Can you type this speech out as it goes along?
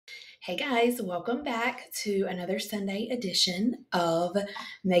Hey guys, welcome back to another Sunday edition of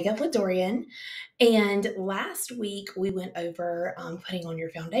Makeup with Dorian. And last week we went over putting on your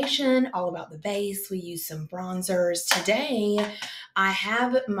foundation, all about the base. We used some bronzers. Today I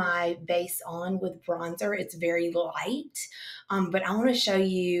have my base on with bronzer. It's very light, but I want to show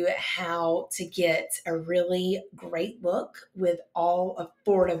you how to get a really great look with all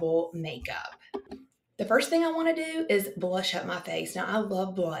affordable makeup. The first thing I want to do is blush up my face. Now, I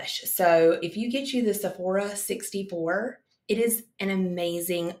love blush. So if you get you the Sephora 64, it is an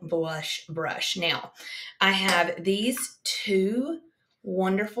amazing blush brush. Now, I have these two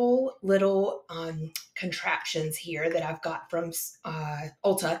wonderful little contraptions here that I've got from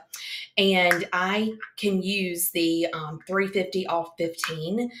Ulta. And I can use the 350 off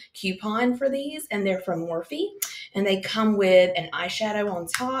 15 coupon for these. And they're from Morphe. And they come with an eyeshadow on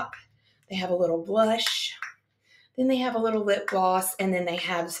top. They have a little blush, then they have a little lip gloss, and then they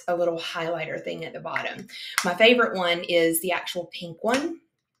have a little highlighter thing at the bottom. My favorite one is the actual pink one,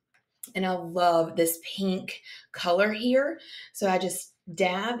 and I love this pink color here. So I just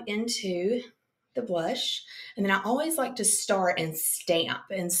dab into the blush, and then I always like to start and stamp.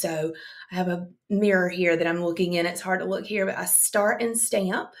 And so I have a mirror here that I'm looking in. It's hard to look here, but I start and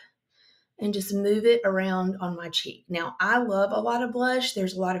stamp and just move it around on my cheek. Now, I love a lot of blush.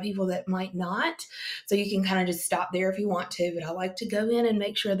 There's a lot of people that might not, so you can kind of just stop there if you want to, but I like to go in and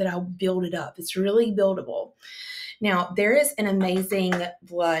make sure that I build it up. It's really buildable. Now, there is an amazing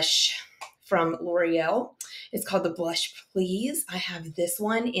blush from Loreal. It's called the Blush Please. I have this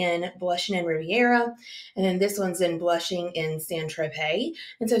one in Blushing in Riviera, and then this one's in Blushing in Saint-Tropez.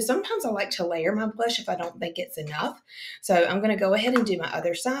 And so sometimes I like to layer my blush if I don't think it's enough. So I'm gonna go ahead and do my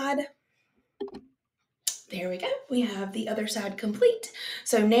other side. There we go. We have the other side complete.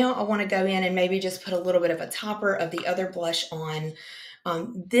 So now I want to go in and maybe just put a little bit of a topper of the other blush on.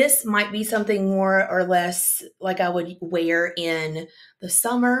 This might be something more or less like I would wear in the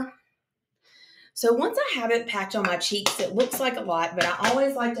summer. So once I have it packed on my cheeks, it looks like a lot, but I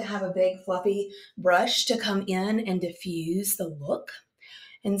always like to have a big fluffy brush to come in and diffuse the look.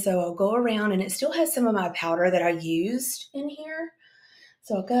 And so I'll go around, and it still has some of my powder that I used in here.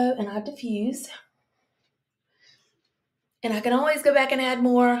 So I'll go and I diffuse. And I can always go back and add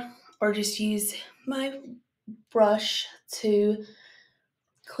more or just use my brush to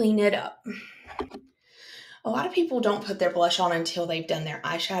clean it up. A lot of people don't put their blush on until they've done their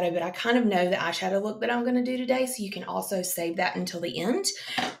eyeshadow, but I kind of know the eyeshadow look that I'm going to do today, so you can also save that until the end.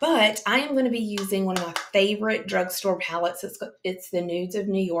 But I am going to be using one of my favorite drugstore palettes. It's the Nudes of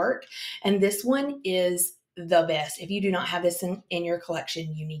New York, and this one is the best. If you do not have this in your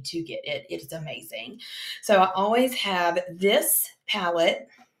collection, you need to get it. It's amazing. So I always have this palette,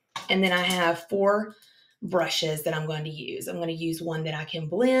 and then I have 4 brushes that I'm going to use. I'm going to use one that I can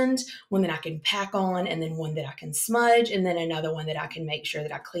blend, one that I can pack on, and then one that I can smudge, and then another one that I can make sure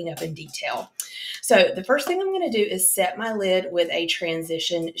that I clean up in detail. So the first thing I'm going to do is set my lid with a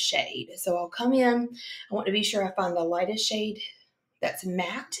transition shade. So I'll come in. I want to be sure I find the lightest shade that's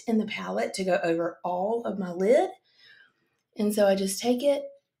matte in the palette to go over all of my lid. And so I just take it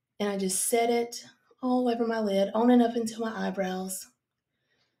and I just set it all over my lid, on and up into my eyebrows.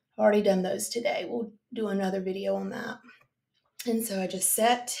 I've already done those today. We'll do another video on that. And so I just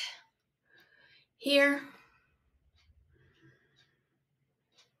set here,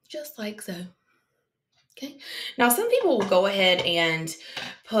 just like so. Okay. Now, some people will go ahead and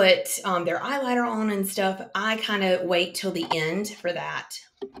put their eyeliner on and stuff. I kind of wait till the end for that.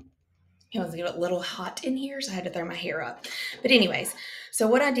 It was a little hot in here, so I had to throw my hair up. But anyways, so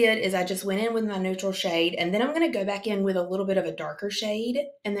what I did is I just went in with my neutral shade, and then I'm going to go back in with a little bit of a darker shade,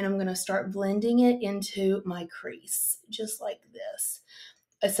 and then I'm going to start blending it into my crease, just like this.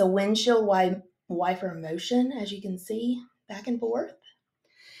 It's a windshield wiper motion, as you can see, back and forth.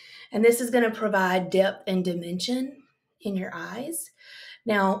 And this is going to provide depth and dimension in your eyes.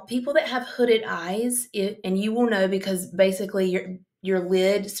 Now, people that have hooded eyes, and you will know because basically your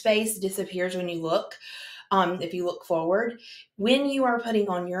lid space disappears when you look, if you look forward. When you are putting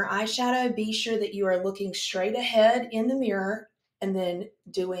on your eyeshadow, be sure that you are looking straight ahead in the mirror and then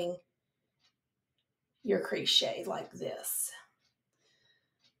doing your crease shade like this.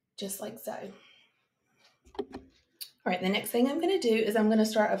 Just like so. All right, the next thing I'm going to do is I'm going to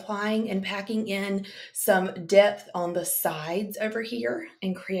start applying and packing in some depth on the sides over here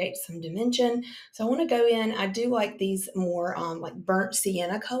and create some dimension. So I want to go in. I do like these more like burnt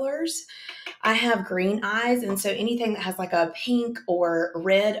sienna colors. I have green eyes, and so anything that has like a pink or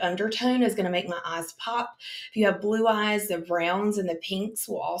red undertone is going to make my eyes pop. If you have blue eyes, the browns and the pinks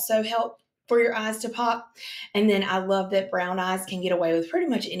will also help for your eyes to pop. And then I love that brown eyes can get away with pretty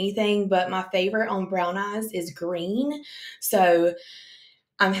much anything, but my favorite on brown eyes is green. So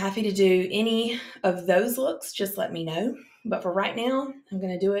I'm happy to do any of those looks. Just let me know. But for right now, I'm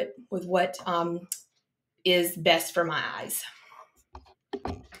going to do it with what is best for my eyes.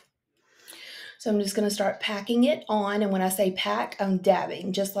 So I'm just going to start packing it on. And when I say pack, I'm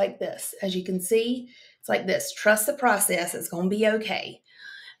dabbing just like this. As you can see, it's like this. Trust the process. It's going to be okay.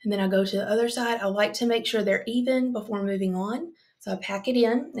 And then I go to the other side. I like to make sure they're even before moving on. So I pack it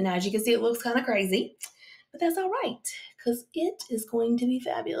in. And as you can see, it looks kind of crazy. But that's all right, because it is going to be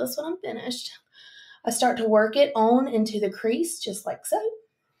fabulous when I'm finished. I start to work it on into the crease, just like so.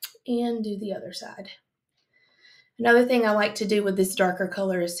 And do the other side. Another thing I like to do with this darker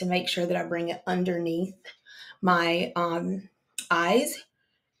color is to make sure that I bring it underneath my eyes.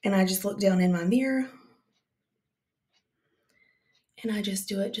 And I just look down in my mirror. And I just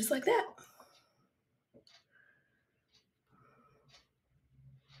do it just like that.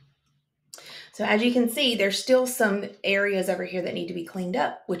 So as you can see, there's still some areas over here that need to be cleaned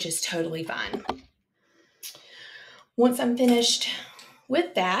up, which is totally fine. Once I'm finished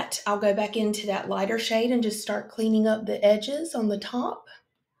with that, I'll go back into that lighter shade and just start cleaning up the edges on the top.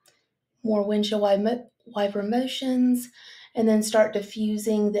 More windshield wiper motions, and then start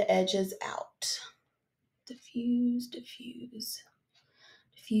diffusing the edges out. Diffuse, diffuse.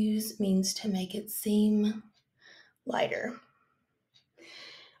 Diffuse means to make it seem lighter.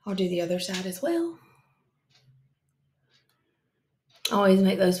 I'll do the other side as well. I always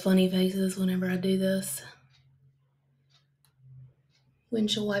make those funny faces whenever I do this.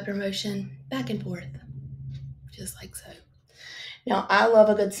 Windshield wiper motion, back and forth, just like so. Now, I love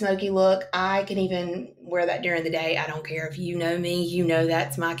a good smoky look. I can even wear that during the day. I don't care. If you know me, you know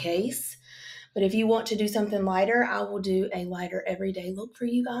that's my case. But if you want to do something lighter, I will do a lighter everyday look for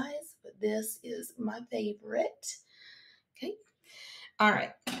you guys. But this is my favorite. Okay. All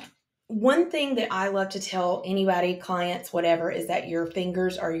right. One thing that I love to tell anybody, clients, whatever, is that your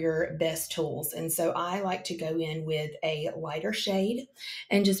fingers are your best tools. And so I like to go in with a lighter shade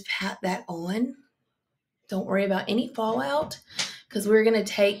and just pat that on. Don't worry about any fallout, because we're going to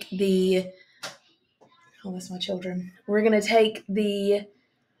take the, oh, that's my children. We're going to take the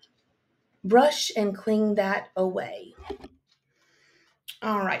brush and clean that away.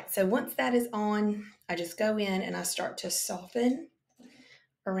 All right, so once that is on, I just go in and I start to soften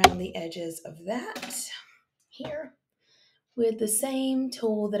around the edges of that here with the same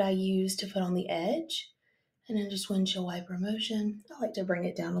tool that I use to put on the edge. And then just windshield wiper motion. I like to bring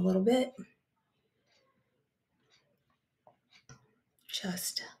it down a little bit.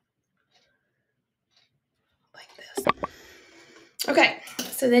 Just like this. Okay,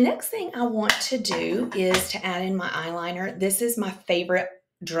 so the next thing I want to do is to add in my eyeliner. This is my favorite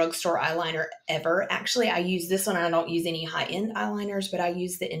drugstore eyeliner ever. Actually, I use this one. I don't use any high-end eyeliners, but I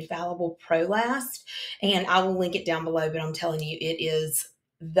use the Infallible Pro Last, and I will link it down below, but I'm telling you, it is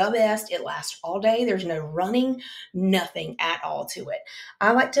the best. It lasts all day. There's no running, nothing at all to it.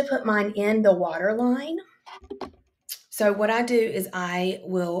 I like to put mine in the waterline. So what I do is I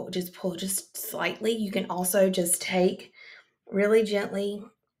will just pull just slightly. You can also just take really gently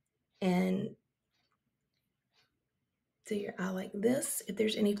and do your eye like this. If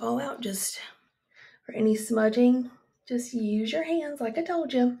there's any fallout, just, or any smudging, just use your hands like I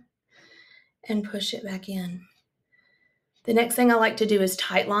told you and push it back in. The next thing I like to do is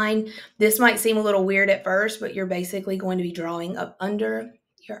tight line. This might seem a little weird at first, but you're basically going to be drawing up under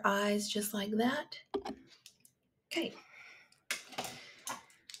your eyes just like that. Okay.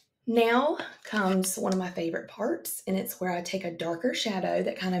 Now comes one of my favorite parts, and it's where I take a darker shadow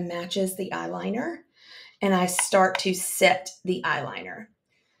that kind of matches the eyeliner, and I start to set the eyeliner.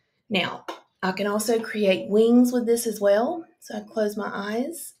 Now, I can also create wings with this as well. So I close my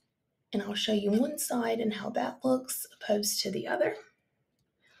eyes, and I'll show you one side and how that looks opposed to the other.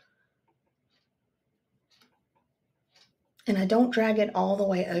 And I don't drag it all the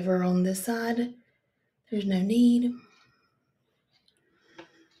way over on this side. There's no need.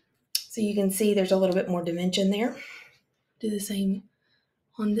 So you can see there's a little bit more dimension there. Do the same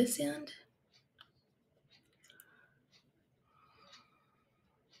on this end.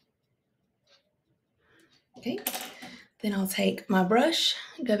 Okay, then I'll take my brush,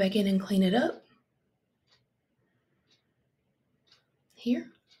 go back in and clean it up.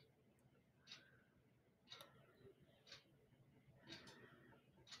 Here.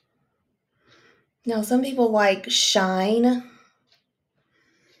 Now, some people like shine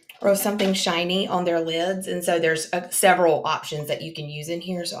or something shiny on their lids, and so there's several options that you can use in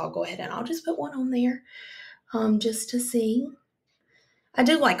here. So I'll go ahead and I'll just put one on there just to see. I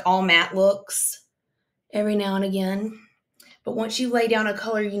do like all matte looks every now and again. But once you lay down a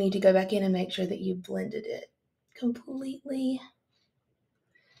color, you need to go back in and make sure that you blended it completely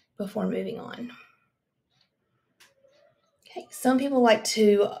before moving on. Okay, some people like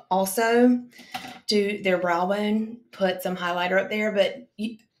to also do their brow bone, put some highlighter up there, but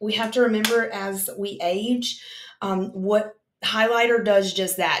we have to remember as we age, what highlighter does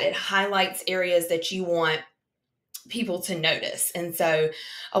just that. It highlights areas that you want people to notice. And so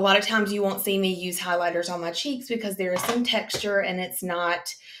a lot of times you won't see me use highlighters on my cheeks because there is some texture and it's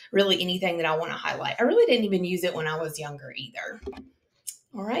not really anything that I want to highlight. I really didn't even use it when I was younger either.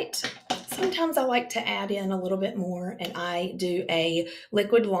 All right. Sometimes I like to add in a little bit more, and I do a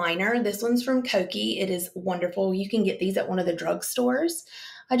liquid liner. This one's from Koki. It is wonderful. You can get these at one of the drugstores.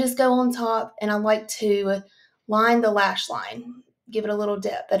 I just go on top and I like to line the lash line, give it a little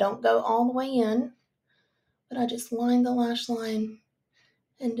dip. I don't go all the way in, but I just line the lash line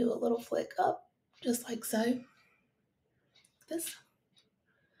and do a little flick up, just like so. This.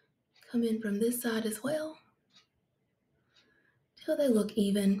 Come in from this side as well, till they look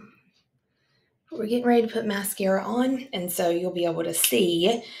even. We're getting ready to put mascara on, and so you'll be able to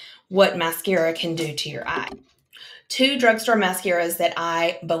see what mascara can do to your eye. 2 drugstore mascaras that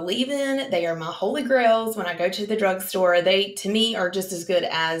I believe in. They are my holy grails when I go to the drugstore. They, to me, are just as good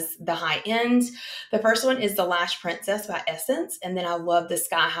as the high end. The first one is the Lash Princess by Essence, and then I love the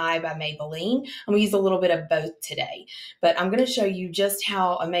Sky High by Maybelline. I'm going to use a little bit of both today, but I'm going to show you just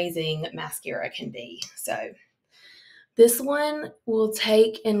how amazing mascara can be. So this one will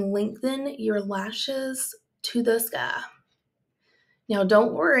take and lengthen your lashes to the sky. Now,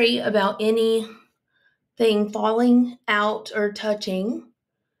 don't worry about anything falling out or touching,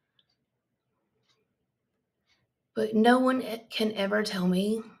 but no one can ever tell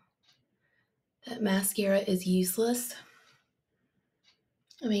me that mascara is useless.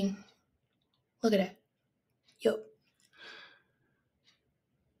 I mean, look at it. Yup.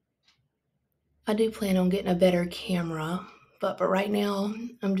 I do plan on getting a better camera, but for right now,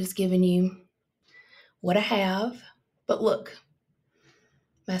 I'm just giving you what I have. But look,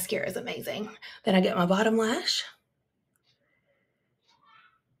 mascara is amazing. Then I get my bottom lash.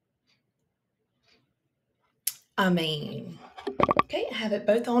 I mean, okay, I have it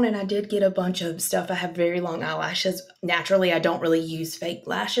both on, and I did get a bunch of stuff. I have very long eyelashes. Naturally, I don't really use fake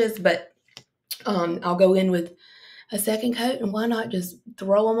lashes, but I'll go in with a second coat, and why not just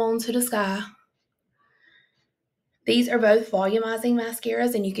throw them on to the sky? These are both volumizing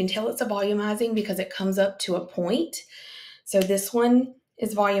mascaras, and you can tell it's a volumizing because it comes up to a point. So this one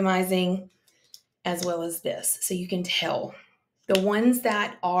is volumizing as well as this, so you can tell. The ones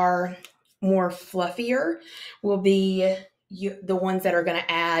that are more fluffier will be the ones that are going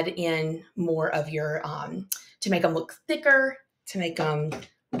to add in more of your, to make them look thicker, to make them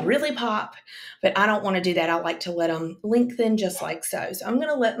really pop, but I don't want to do that. I like to let them lengthen just like so. So I'm going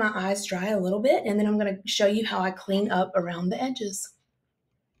to let my eyes dry a little bit, and then I'm going to show you how I clean up around the edges.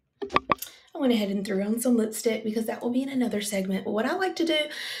 I went ahead and threw on some lipstick because that will be in another segment. But what I like to do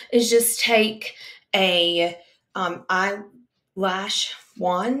is just take a eyelash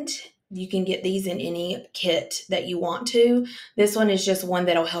wand. You can get these in any kit that you want to. This one is just one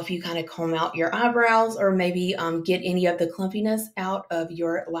that'll help you kind of comb out your eyebrows or maybe get any of the clumpiness out of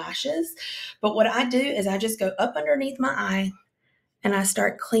your lashes. But what I do is I just go up underneath my eye and I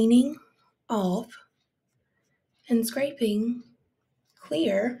start cleaning off and scraping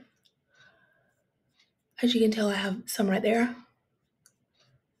clear. As you can tell, I have some right there.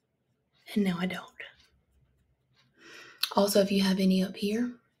 And now I don't. Also, if you have any up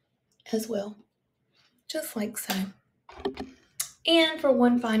here as well, just like so. And for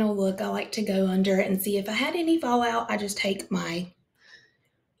one final look, I like to go under and see if I had any fallout. I just take my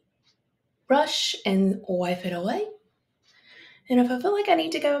brush and wipe it away. And if I feel like I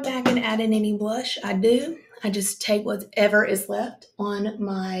need to go back and add in any blush, I do. I just take whatever is left on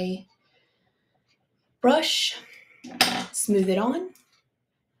my brush, smooth it on,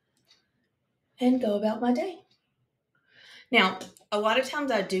 and go about my day. Now, a lot of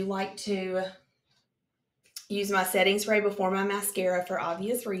times I do like to use my setting spray before my mascara for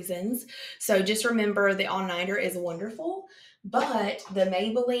obvious reasons. So just remember the all-nighter is wonderful, but the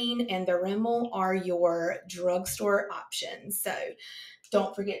Maybelline and the Rimmel are your drugstore options. So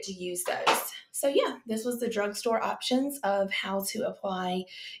don't forget to use those. So yeah, this was the drugstore options of how to apply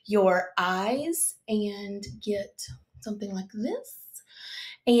your eyes and get something like this.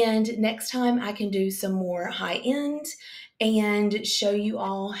 And next time I can do some more high-end and show you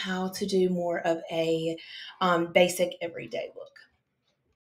all how to do more of a basic everyday look.